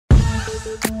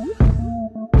Madam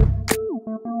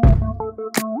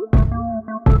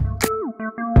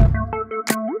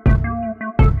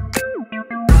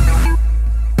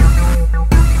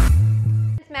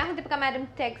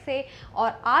take से,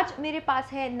 और आज मेरे पास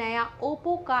है नया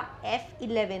Oppo का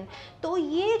F11। तो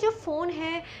ये जो फ़ोन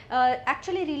है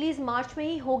एक्चुअली रिलीज़ मार्च में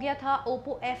ही हो गया था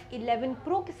Oppo F11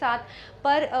 Pro के साथ,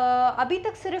 पर अभी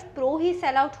तक सिर्फ Pro ही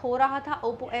सेल आउट हो रहा था।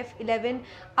 Oppo F11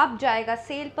 अब जाएगा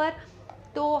सेल पर।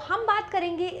 तो हम बात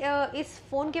करेंगे इस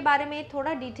फ़ोन के बारे में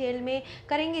थोड़ा डिटेल में,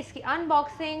 करेंगे इसकी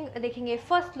अनबॉक्सिंग, देखेंगे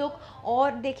फर्स्ट लुक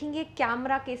और देखेंगे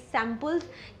कैमरा के सैम्पल्स,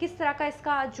 किस तरह का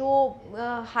इसका जो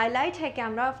हाईलाइट है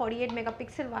कैमरा 48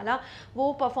 मेगापिक्सल वाला,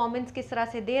 वो परफॉर्मेंस किस तरह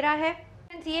से दे रहा है।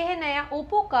 ये है नया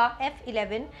Oppo का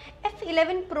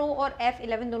F11 Pro और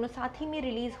F11 दोनों साथ ही में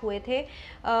रिलीज़ हुए थे,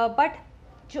 बट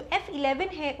जो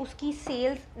F11 है उसकी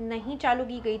सेल्स नहीं चालू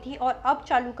की गई थी और अब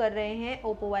चालू कर रहे हैं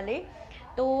Oppo वाले।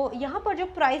 तो यहाँ पर जो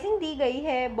प्राइसिंग दी गई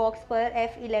है बॉक्स पर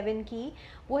F11 की,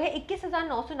 वो है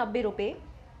 21,990 रुपये।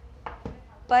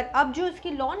 पर अब जो इसकी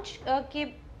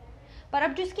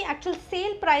इसकी एक्चुअल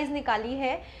सेल प्राइस निकाली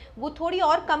है वो थोड़ी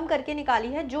और कम करके निकाली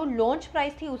है, जो लॉन्च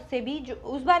प्राइस थी उससे भी, जो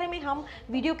उस बारे में हम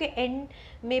वीडियो के एंड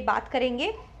में बात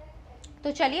करेंगे।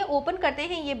 तो चलिए ओपन करते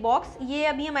हैं ये बॉक्स। ये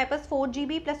अभी हमारे पास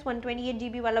 4GB प्लस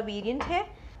 128GB वाला वेरिएंट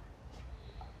है।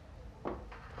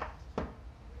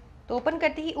 तो ओपन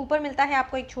करते ही ऊपर मिलता है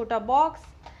आपको एक छोटा बॉक्स,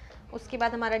 उसके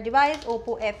बाद हमारा डिवाइस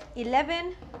Oppo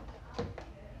F11,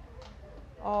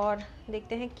 और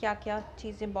देखते हैं क्या क्या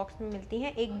चीज़ें बॉक्स में मिलती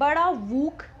हैं। एक बड़ा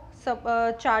VOOC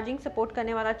चार्जिंग सपोर्ट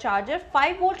करने वाला चार्जर,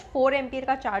 5 वोल्ट 4 एम्पियर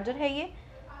का चार्जर है ये,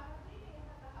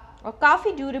 और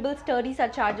काफ़ी ड्यूरेबल स्टर्डी सा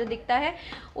चार्जर दिखता है।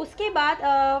 उसके बाद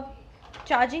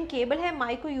चार्जिंग केबल है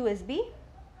माइक्रो USB,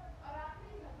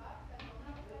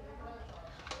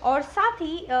 और साथ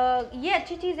ही ये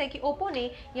अच्छी चीज़ है कि ओप्पो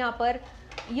ने यहाँ पर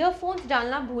ईयरफोन्स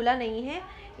डालना भूला नहीं है।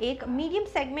 एक मीडियम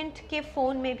सेगमेंट के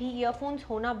फ़ोन में भी ईयरफोन्स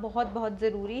होना बहुत बहुत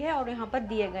ज़रूरी है और यहाँ पर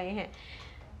दिए गए हैं।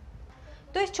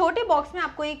 तो इस छोटे बॉक्स में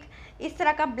आपको एक इस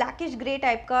तरह का ब्लैकिश ग्रे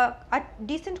टाइप का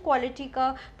डिसेंट क्वालिटी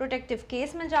का प्रोटेक्टिव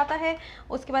केस मिल जाता है।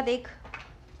 उसके बाद एक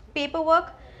पेपर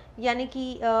वर्क यानी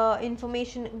कि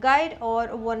इंफॉर्मेशन गाइड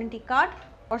और वारंटी कार्ड,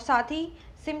 और साथ ही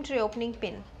सिम ट्रे ओपनिंग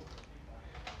पिन।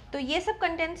 तो ये सब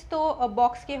कंटेंट्स तो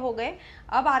बॉक्स के हो गए।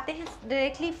 अब आते हैं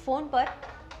डायरेक्टली फ़ोन पर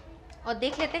और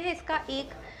देख लेते हैं इसका एक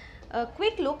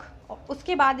क्विक लुक।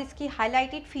 उसके बाद इसकी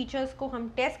हाईलाइटेड फीचर्स को हम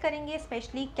टेस्ट करेंगे,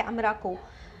 स्पेशली कैमरा को।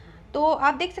 तो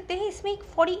आप देख सकते हैं इसमें एक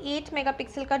 48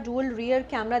 मेगापिक्सल का डुअल रियर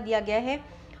कैमरा दिया गया है,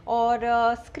 और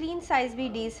स्क्रीन साइज़ भी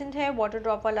डिसेंट है। वाटर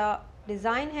ड्रॉप वाला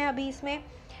डिज़ाइन है। अभी इसमें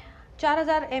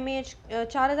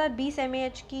 4020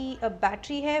 mAh की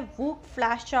बैटरी है, VOOC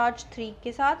फ्लैश चार्ज 3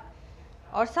 के साथ,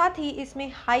 और साथ ही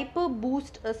इसमें hyper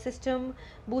boost system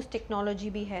boost technology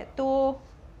भी है। तो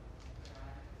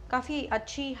काफ़ी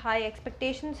अच्छी हाई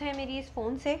एक्सपेक्टेशंस है मेरी इस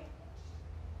फ़ोन से।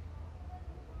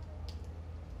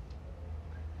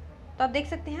 तो आप देख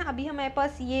सकते हैं अभी हमारे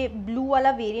पास ये ब्लू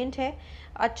वाला वेरिएंट है,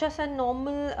 अच्छा सा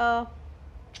नॉर्मल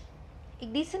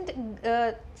एक डिसेंट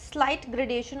स्लाइट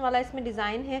ग्रेडेशन वाला इसमें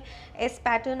डिज़ाइन है, एस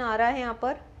पैटर्न आ रहा है यहाँ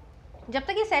पर। जब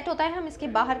तक ये सेट होता है हम इसके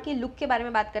बाहर के लुक के बारे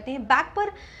में बात करते हैं। बैक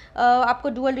पर आपको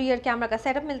डुअल रियर कैमरा का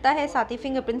सेटअप मिलता है, साथ ही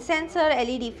fingerprint sensor,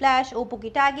 LED flash, Oppo की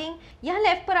टैगिंग। यहाँ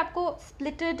लेफ्ट पर आपको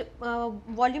स्प्लिटेड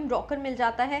वॉल्यूम रॉकर मिल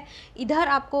जाता है। इधर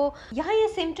आपको यहाँ ये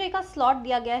सिम ट्रे का स्लॉट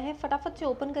दिया गया है, फटाफट से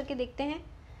ओपन करके देखते हैं।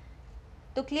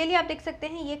 तो क्लियरली आप देख सकते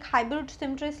हैं ये एक हाइब्रिड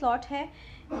सिम ट्रे स्लॉट है,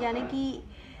 यानी कि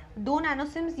 2 नैनो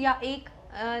सिम्स या एक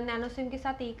नैनो सिम के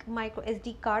साथ एक माइक्रो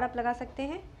SD कार्ड आप लगा सकते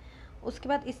हैं। उसके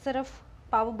बाद इस तरफ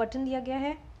पावर बटन दिया गया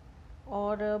है,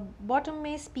 और बॉटम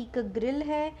में स्पीकर ग्रिल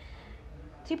है,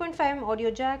 3.5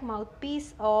 ऑडियो जैक, माउथ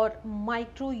पीस और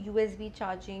माइक्रो USB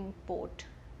चार्जिंग पोर्ट।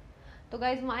 तो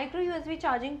guys micro USB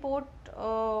charging port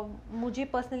मुझे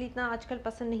पर्सनली इतना आजकल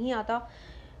पसंद नहीं आता,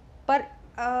 पर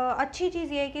अच्छी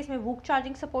चीज़ ये है कि इसमें VOOC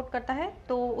चार्जिंग सपोर्ट करता है,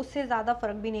 तो उससे ज़्यादा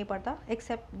फ़र्क भी नहीं पड़ता,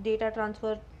 एक्सेप्ट डेटा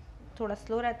ट्रांसफ़र थोड़ा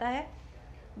स्लो रहता है,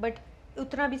 बट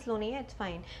उतना भी स्लो नहीं है, इट्स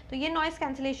फाइन। तो ये नॉइस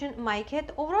कैंसिलेशन माइक है।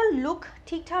 तो ओवरऑल लुक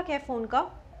ठीक ठाक है फ़ोन का।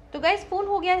 तो गाइस फ़ोन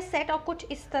हो गया है सेट, और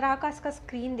कुछ इस तरह का इसका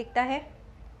स्क्रीन दिखता है।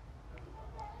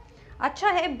 अच्छा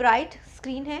है, ब्राइट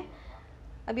स्क्रीन है।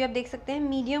 अभी आप देख सकते हैं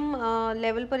मीडियम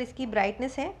लेवल पर इसकी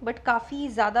ब्राइटनेस है, बट काफ़ी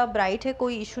ज़्यादा ब्राइट है,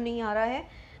 कोई इशू नहीं आ रहा है।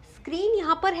 स्क्रीन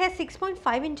यहाँ पर है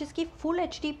 6.5 इंचज़ की full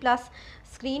HD plus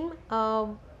screen.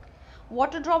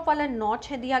 Water drop वाला नॉच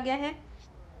है दिया गया है,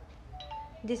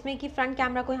 जिसमें कि फ्रंट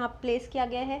कैमरा को यहाँ प्लेस किया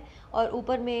गया है, और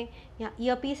ऊपर में यहाँ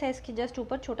ईयरपीस है इसके जस्ट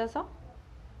ऊपर छोटा सा।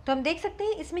 तो हम देख सकते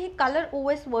हैं इसमें है कलर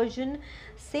OS वर्जन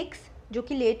 6 जो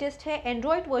कि लेटेस्ट है,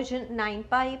 Android version 9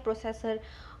 Pie, processor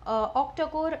octa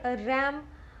core, RAM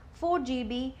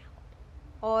 4GB,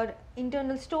 और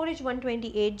इंटरनल स्टोरेज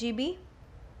 128 GB।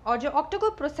 और जो ऑक्टा-कोर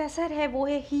प्रोसेसर है वो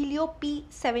है हीलियो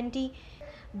P70।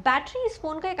 बैटरी इस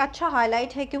फ़ोन का एक अच्छा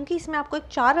हाईलाइट है क्योंकि इसमें आपको एक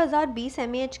 4020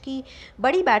 mAh की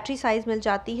बड़ी बैटरी साइज़ मिल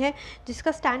जाती है,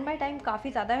 जिसका स्टैंड बाय टाइम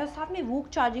काफ़ी ज़्यादा है और साथ में वूक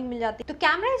चार्जिंग मिल जाती है। तो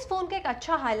कैमरा इस फ़ोन का एक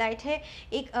अच्छा हाईलाइट है।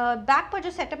 एक बैक पर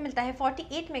जो सेटअप मिलता है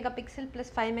 48 मेगापिक्सल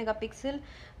प्लस 5 मेगापिक्सल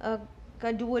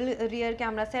का डुअल रियर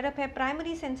कैमरा सेटअप है।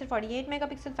 Primary sensor 48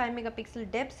 megapixel, 5 megapixel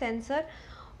depth sensor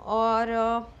और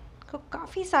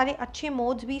काफ़ी सारे अच्छे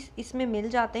मोड्स भी इसमें मिल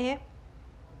जाते हैं।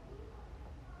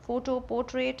 फ़ोटो,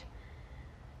 पोर्ट्रेट,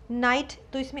 नाइट,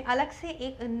 तो इसमें अलग से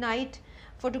एक नाइट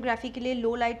फ़ोटोग्राफी के लिए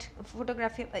लो लाइट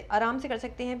फ़ोटोग्राफी आराम से कर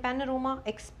सकते हैं। पैनोरामा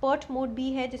एक्सपर्ट मोड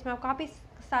भी है जिसमें आप काफ़ी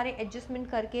सारे एडजस्टमेंट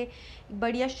करके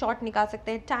बढ़िया शॉट निकाल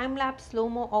सकते हैं। टाइम लैप्स,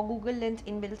 स्लोमो और गूगल लेंस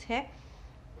इनबिल्ट है।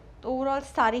 तो ओवरऑल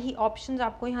सारे ही ऑप्शंस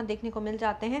आपको यहाँ देखने को मिल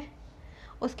जाते हैं।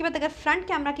 उसके बाद अगर फ्रंट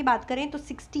कैमरा की बात करें तो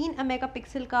 16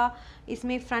 मेगापिक्सल का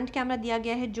इसमें फ्रंट कैमरा दिया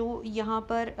गया है, जो यहाँ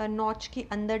पर नॉच के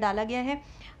अंदर डाला गया है।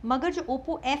 मगर जो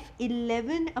Oppo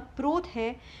F11 Pro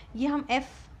है, ये हम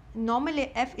नॉर्मल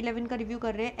F11 का रिव्यू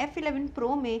कर रहे हैं। F11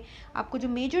 Pro में आपको जो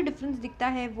मेजर डिफरेंस दिखता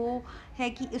है वो है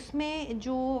कि इसमें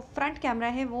जो फ्रंट कैमरा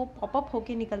है वो पॉपअप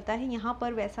होके निकलता है, यहाँ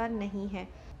पर वैसा नहीं है।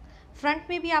 फ्रंट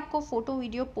में भी आपको फ़ोटो,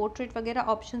 वीडियो, पोर्ट्रेट वगैरह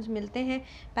ऑप्शंस मिलते हैं।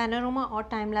 पैनोरामा और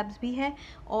टाइम लैप्स भी है।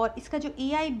 और इसका जो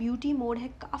AI ब्यूटी मोड है,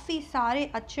 काफ़ी सारे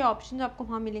अच्छे ऑप्शंस आपको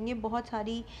वहाँ मिलेंगे। बहुत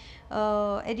सारी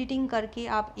एडिटिंग करके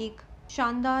आप एक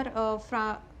शानदार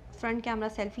फ्रंट कैमरा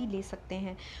सेल्फ़ी ले सकते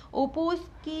हैं। ओप्पोज़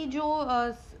की जो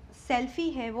सेल्फ़ी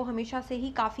है वो हमेशा से ही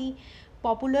काफ़ी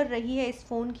पॉपुलर रही है इस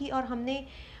फ़ोन की, और हमने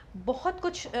बहुत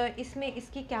कुछ इसमें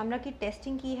इसकी कैमरा की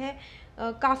टेस्टिंग की है।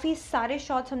 काफ़ी सारे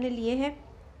शॉट्स हमने लिए हैं।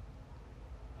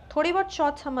 थोड़ी बहुत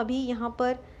शॉट्स हम अभी यहाँ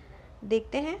पर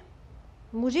देखते हैं।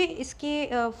 मुझे इसके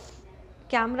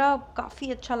कैमरा काफ़ी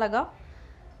अच्छा लगा।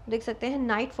 देख सकते हैं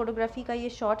नाइट फ़ोटोग्राफी का ये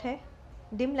शॉट है।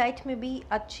 डिम लाइट में भी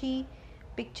अच्छी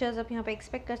पिक्चर्स आप यहाँ पे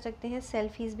एक्सपेक्ट कर सकते हैं।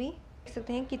 सेल्फीज़ भी देख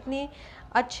सकते हैं कितने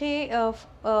अच्छे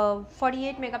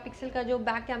 48 मेगापिक्सल का जो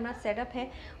बैक कैमरा सेटअप है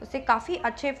उससे काफ़ी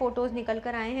अच्छे फ़ोटोज़ निकल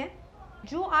कर आए हैं,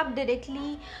 जो आप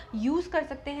डायरेक्टली यूज़ कर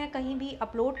सकते हैं कहीं भी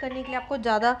अपलोड करने के लिए। आपको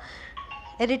ज़्यादा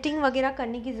एडिटिंग वगैरह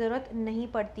करने की ज़रूरत नहीं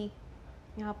पड़ती।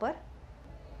 यहाँ पर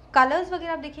कलर्स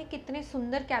वगैरह आप देखिए कितने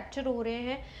सुंदर कैप्चर हो रहे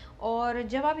हैं, और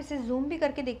जब आप इसे जूम भी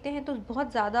करके देखते हैं तो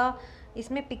बहुत ज़्यादा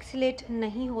इसमें पिक्सेलेट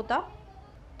नहीं होता।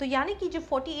 तो यानी कि जो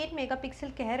 48 मेगापिक्सल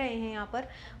कह रहे हैं यहाँ पर,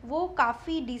 वो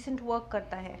काफ़ी डिसेंट वर्क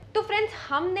करता है। तो फ्रेंड्स,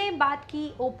 हमने बात की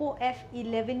Oppo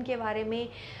F11 के बारे में,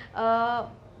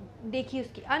 देखी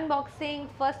उसकी अनबॉक्सिंग,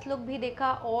 फर्स्ट लुक भी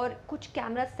देखा और कुछ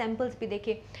कैमरा सैम्पल्स भी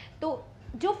देखे। तो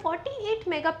जो 48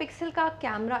 मेगापिक्सल का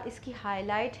कैमरा इसकी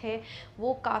हाईलाइट है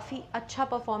वो काफ़ी अच्छा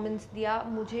परफॉर्मेंस दिया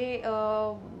मुझे।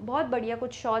 बहुत बढ़िया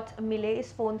कुछ शॉट्स मिले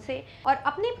इस फ़ोन से, और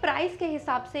अपने प्राइस के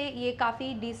हिसाब से ये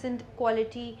काफ़ी डिसेंट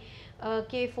क्वालिटी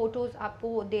के फ़ोटोज़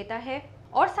आपको देता है।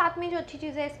 और साथ में जो अच्छी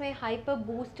चीज़ है, इसमें हाइपर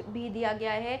बूस्ट भी दिया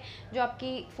गया है जो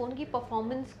आपकी फ़ोन की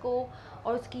परफॉर्मेंस को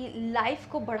और उसकी लाइफ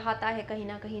को बढ़ाता है कहीं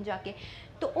ना कहीं जाके।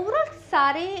 तो ओवरऑल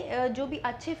सारे जो भी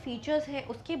अच्छे फीचर्स हैं,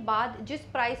 उसके बाद जिस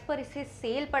प्राइस पर इसे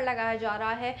सेल पर लगाया जा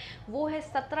रहा है वो है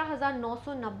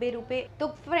 17,990 रुपये। तो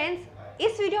फ्रेंड्स,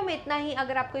 इस वीडियो में इतना ही।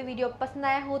 अगर आपको ये वीडियो पसंद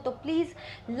आया हो तो प्लीज़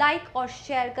लाइक और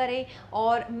शेयर करें,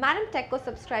 और मैडम टेक को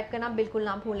सब्सक्राइब करना बिल्कुल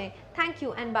ना भूलें। Thank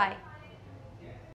you and bye.